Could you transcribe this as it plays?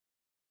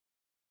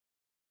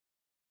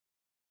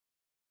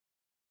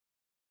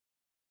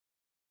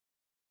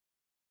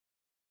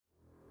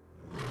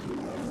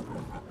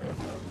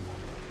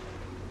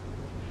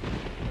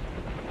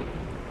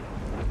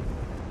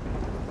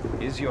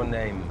Is your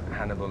name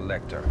Hannibal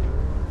Lecter?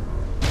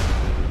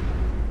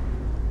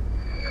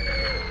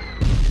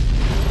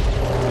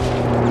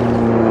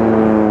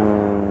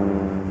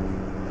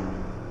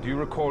 Do you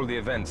recall the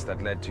events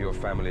that led to your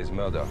family's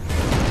murder?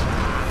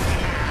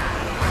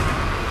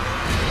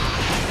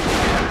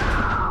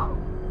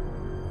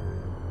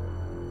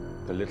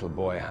 The little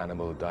boy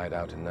Hannibal died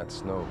out in that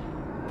snow.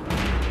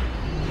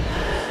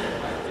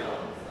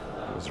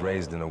 He was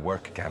raised in a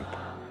work camp.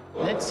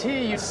 Let's hear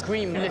you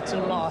scream,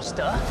 little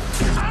master.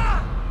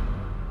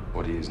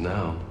 What he is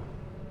now,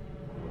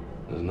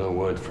 there's no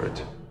word for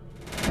it.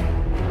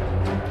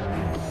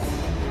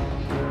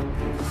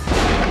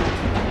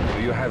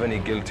 Do you have any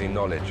guilty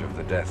knowledge of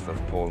the death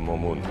of Paul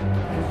Momun?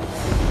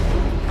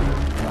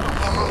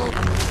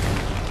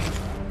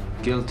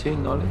 Guilty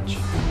knowledge?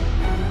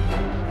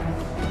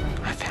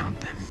 I found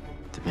them.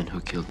 The men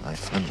who killed my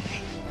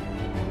family.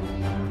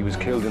 He was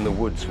killed in the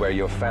woods where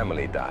your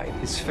family died.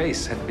 His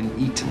face had been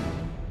eaten.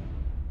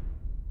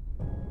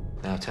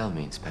 Now tell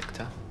me,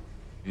 Inspector.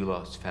 You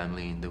lost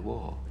family in the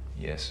war.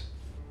 Yes.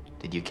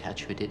 Did you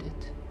catch who did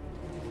it?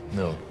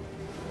 No.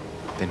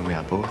 Then we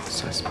are both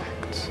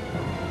suspects.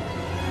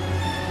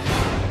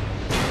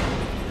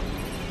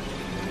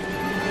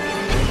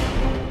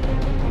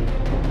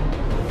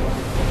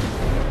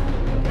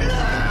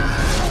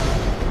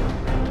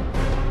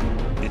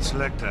 It's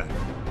Lecter.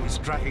 He's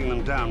tracking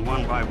them down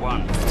one by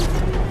one.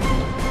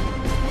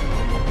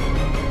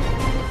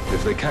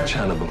 If they catch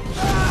Hannibal,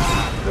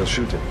 they'll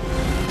shoot him.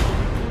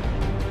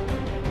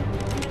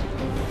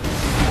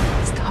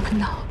 Stop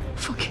now.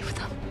 Forgive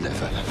them.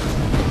 Never.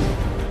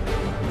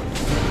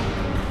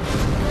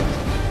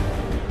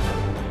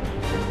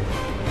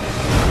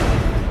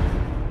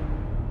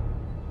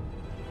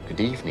 Good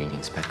evening,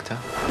 Inspector.